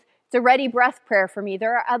always, it's a ready breath prayer for me.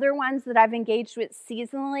 There are other ones that I've engaged with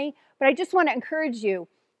seasonally, but I just want to encourage you.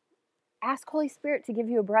 Ask Holy Spirit to give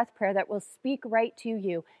you a breath prayer that will speak right to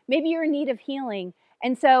you. Maybe you're in need of healing.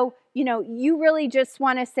 And so, you really just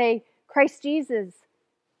want to say, Christ Jesus,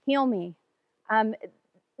 heal me.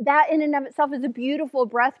 That in and of itself is a beautiful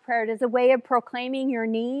breath prayer. It is a way of proclaiming your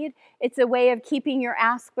need. It's a way of keeping your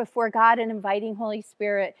ask before God and inviting Holy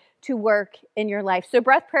Spirit to work in your life. So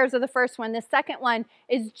breath prayers are the first one. The second one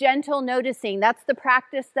is gentle noticing. That's the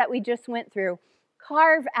practice that we just went through.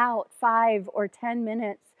 Carve out 5 or 10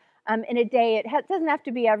 minutes in a day. It doesn't have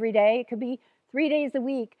to be every day. It could be 3 days a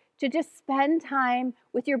week, to just spend time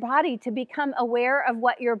with your body, to become aware of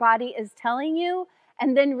what your body is telling you,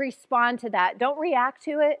 and then respond to that. Don't react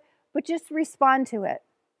to it, but just respond to it.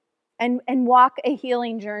 and walk a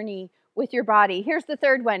healing journey with your body. Here's the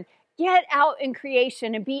third one. Get out in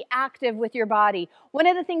creation and be active with your body. One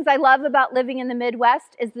of the things I love about living in the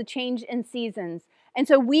Midwest is the change in seasons. And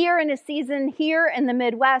so we are in a season here in the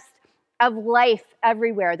Midwest of life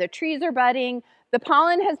everywhere. The trees are budding. The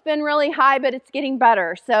pollen has been really high, but it's getting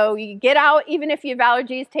better. So you get out, even if you have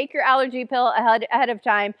allergies, take your allergy pill ahead of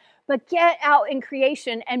time. But get out in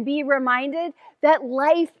creation and be reminded that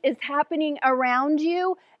life is happening around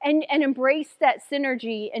you, and embrace that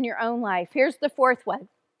synergy in your own life. Here's the fourth one.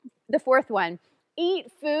 The fourth one,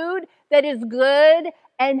 eat food that is good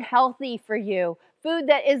and healthy for you. Food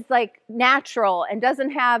that is like natural and doesn't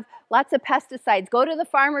have lots of pesticides. Go to the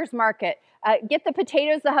farmer's market. Get the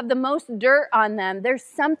potatoes that have the most dirt on them. There's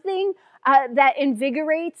something that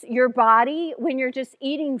invigorates your body when you're just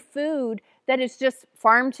eating food that is just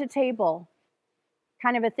farm to table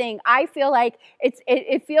kind of a thing. I feel like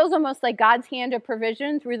it feels almost like God's hand of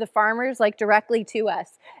provision through the farmers, like directly to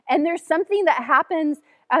us. And there's something that happens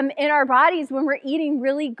in our bodies when we're eating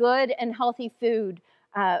really good and healthy food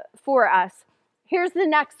for us. Here's the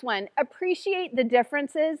next one. Appreciate the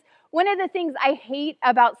differences. One of the things I hate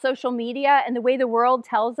about social media and the way the world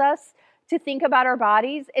tells us to think about our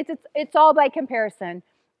bodies, it's all by comparison.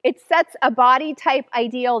 It sets a body type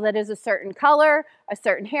ideal that is a certain color, a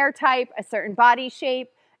certain hair type, a certain body shape,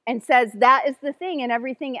 and says that is the thing, and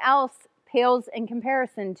everything else pales in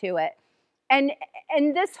comparison to it. And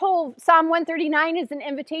this whole Psalm 139 is an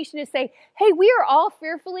invitation to say, hey, we are all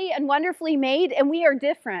fearfully and wonderfully made, and we are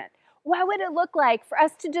different. What would it look like for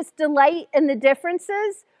us to just delight in the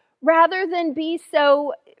differences rather than be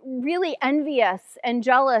so really envious and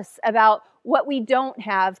jealous about what we don't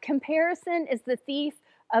have? Comparison is the thief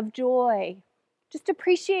of joy. Just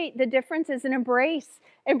appreciate the differences and embrace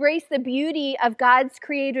the beauty of God's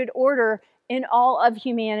created order in all of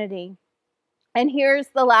humanity. And here's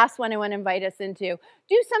the last one I want to invite us into.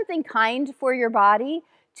 Do something kind for your body.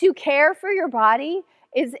 To care for your body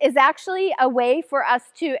is actually a way for us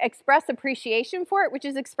to express appreciation for it, which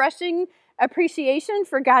is expressing appreciation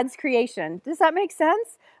for God's creation. Does that make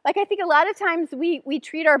sense? Like, I think a lot of times we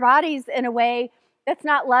treat our bodies in a way that's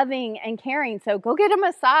not loving and caring. So go get a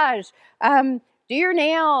massage, do your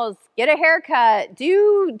nails, get a haircut,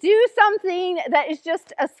 do something that is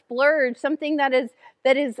just a splurge, something that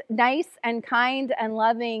is nice and kind and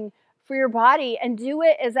loving for your body, and do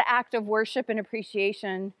it as an act of worship and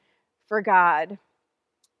appreciation for God.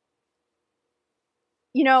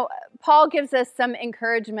 You know, Paul gives us some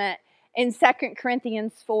encouragement in 2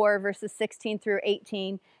 Corinthians 4, verses 16 through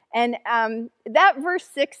 18. And that verse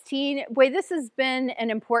 16, boy, this has been an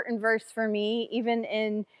important verse for me,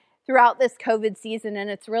 even throughout this COVID season, and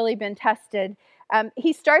it's really been tested.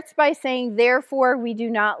 He starts by saying, therefore, we do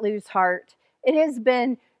not lose heart. It has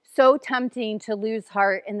been so tempting to lose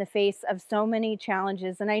heart in the face of so many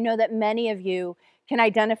challenges, and I know that many of you can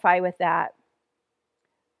identify with that.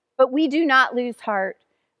 But we do not lose heart.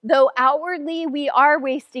 Though outwardly we are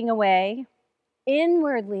wasting away,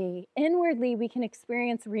 inwardly we can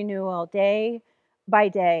experience renewal day by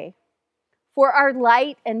day. For our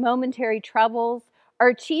light and momentary troubles are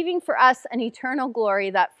achieving for us an eternal glory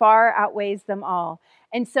that far outweighs them all.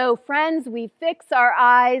 And so, friends, we fix our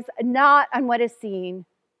eyes not on what is seen,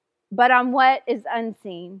 but on what is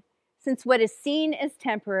unseen. Since what is seen is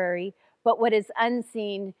temporary, but what is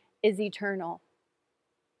unseen is eternal.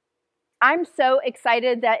 I'm so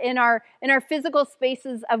excited that in our physical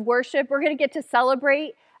spaces of worship, we're going to get to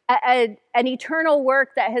celebrate an eternal work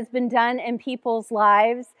that has been done in people's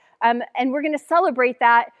lives. And we're going to celebrate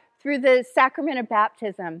that through the sacrament of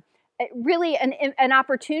baptism. Really an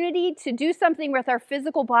opportunity to do something with our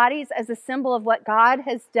physical bodies as a symbol of what God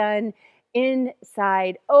has done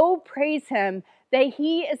inside. Oh, praise him that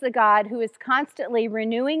he is a God who is constantly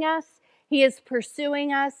renewing us. He is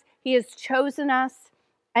pursuing us. He has chosen us.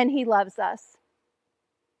 And he loves us.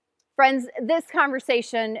 Friends, this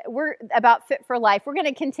conversation, we're about Fit for Life. We're going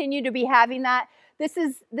to continue to be having that. This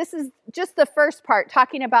is just the first part,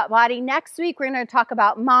 talking about body. Next week, we're going to talk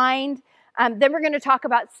about mind. Then we're going to talk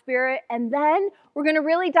about spirit. And then we're going to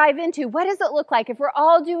really dive into what does it look like if we're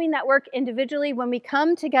all doing that work individually when we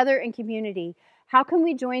come together in community? How can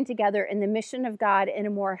we join together in the mission of God in a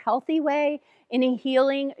more healthy way, in a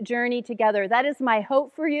healing journey together? That is my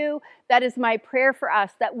hope for you. That is my prayer for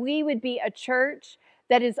us, that we would be a church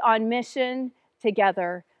that is on mission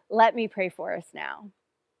together. Let me pray for us now.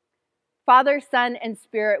 Father, Son, and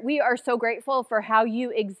Spirit, we are so grateful for how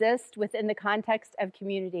you exist within the context of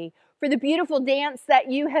community, for the beautiful dance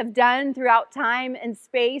that you have done throughout time and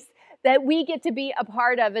space that we get to be a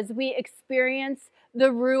part of as we experience the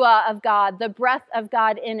Ruah of God, the breath of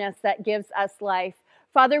God in us that gives us life.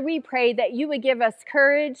 Father, we pray that you would give us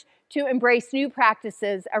courage to embrace new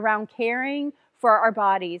practices around caring for our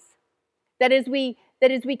bodies. That as we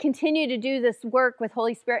continue to do this work with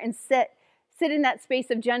Holy Spirit and sit in that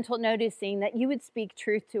space of gentle noticing, that you would speak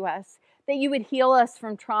truth to us, that you would heal us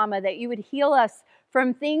from trauma, that you would heal us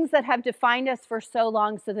from things that have defined us for so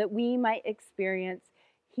long so that we might experience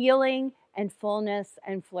healing and fullness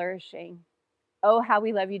and flourishing. Oh, how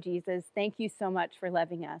we love you, Jesus. Thank you so much for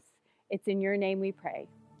loving us. It's in your name we pray.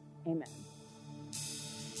 Amen.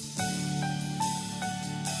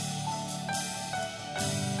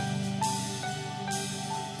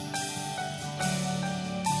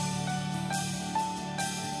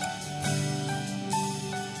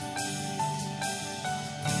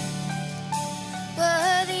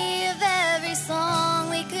 Worthy of every song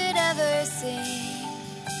we could ever sing.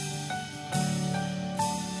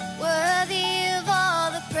 Worthy of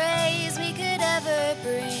all the praise we could ever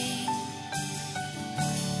bring.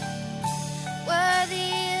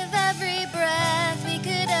 Worthy of every breath we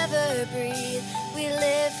could ever breathe. We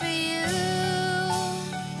live for you.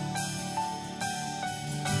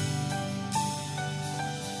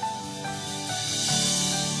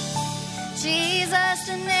 Jesus,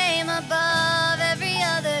 the name above every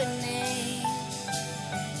other name.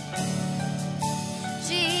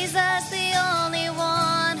 Jesus, the only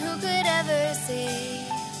one who could ever save.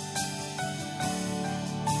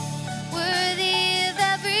 Worthy of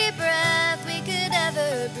every breath we could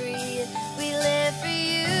ever breathe. We live for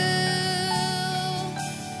you.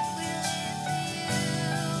 We live for you.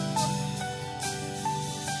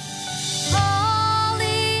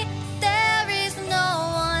 Holy, there is no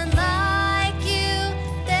one like you.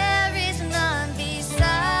 There is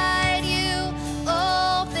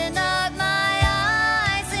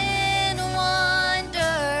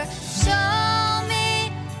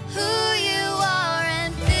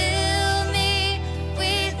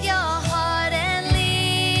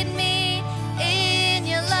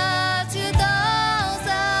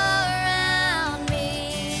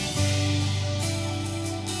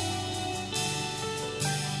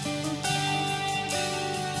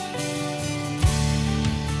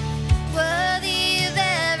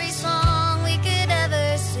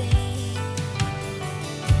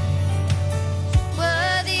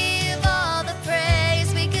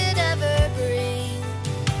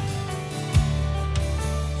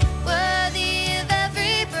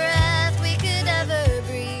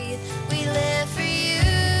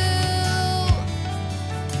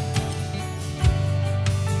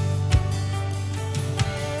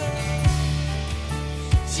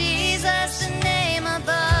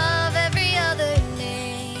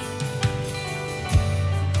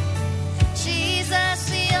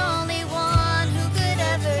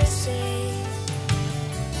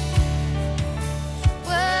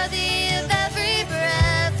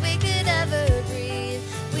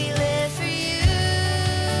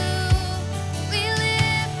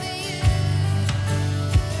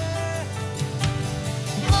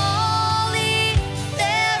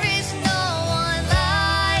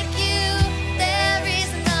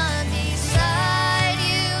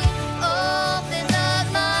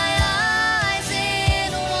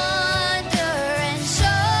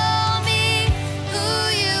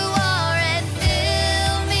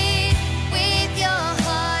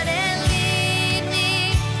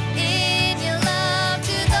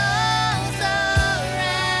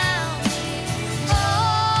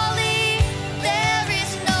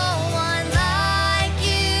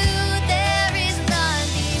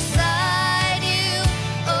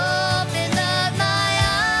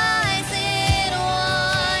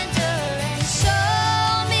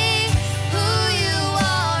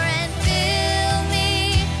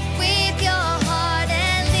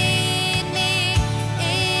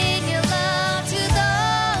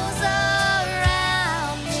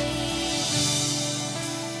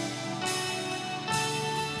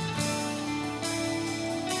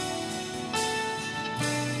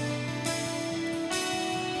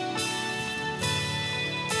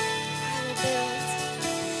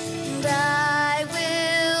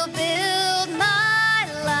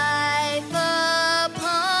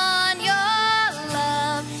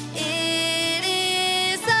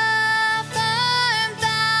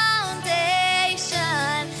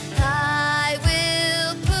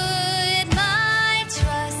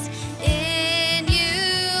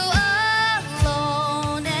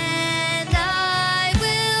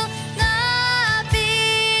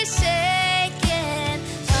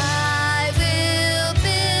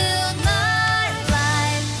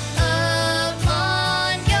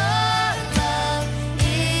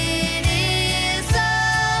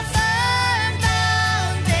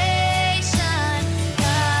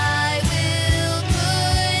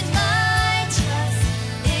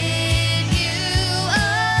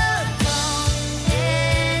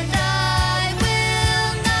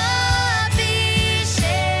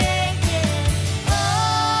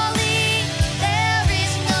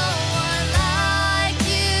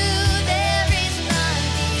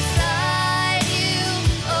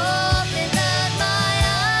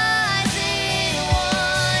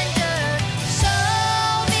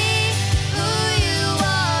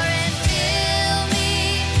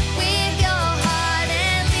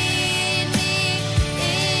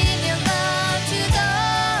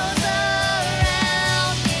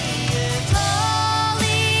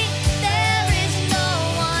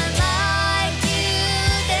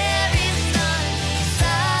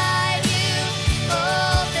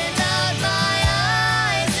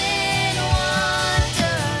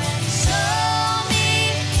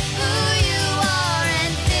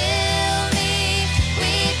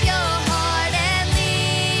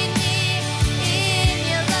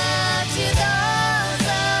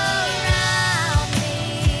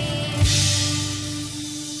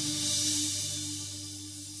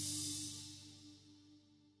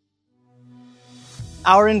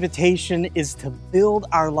our invitation is to build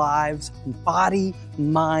our lives, body,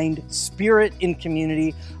 mind, spirit in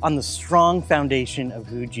community on the strong foundation of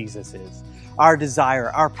who Jesus is. Our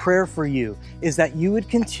desire, our prayer for you is that you would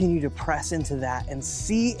continue to press into that and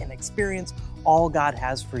see and experience all God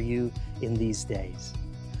has for you in these days.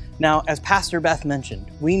 Now, as Pastor Beth mentioned,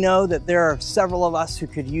 we know that there are several of us who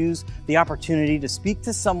could use the opportunity to speak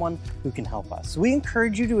to someone who can help us. So we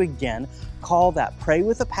encourage you to, again, call that Pray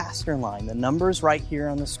with a Pastor line. The number is right here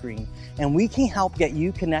on the screen, and we can help get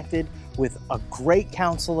you connected with a great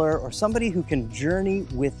counselor or somebody who can journey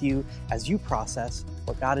with you as you process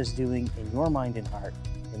what God is doing in your mind and heart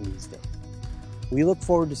in these days. We look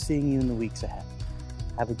forward to seeing you in the weeks ahead.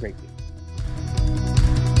 Have a great week.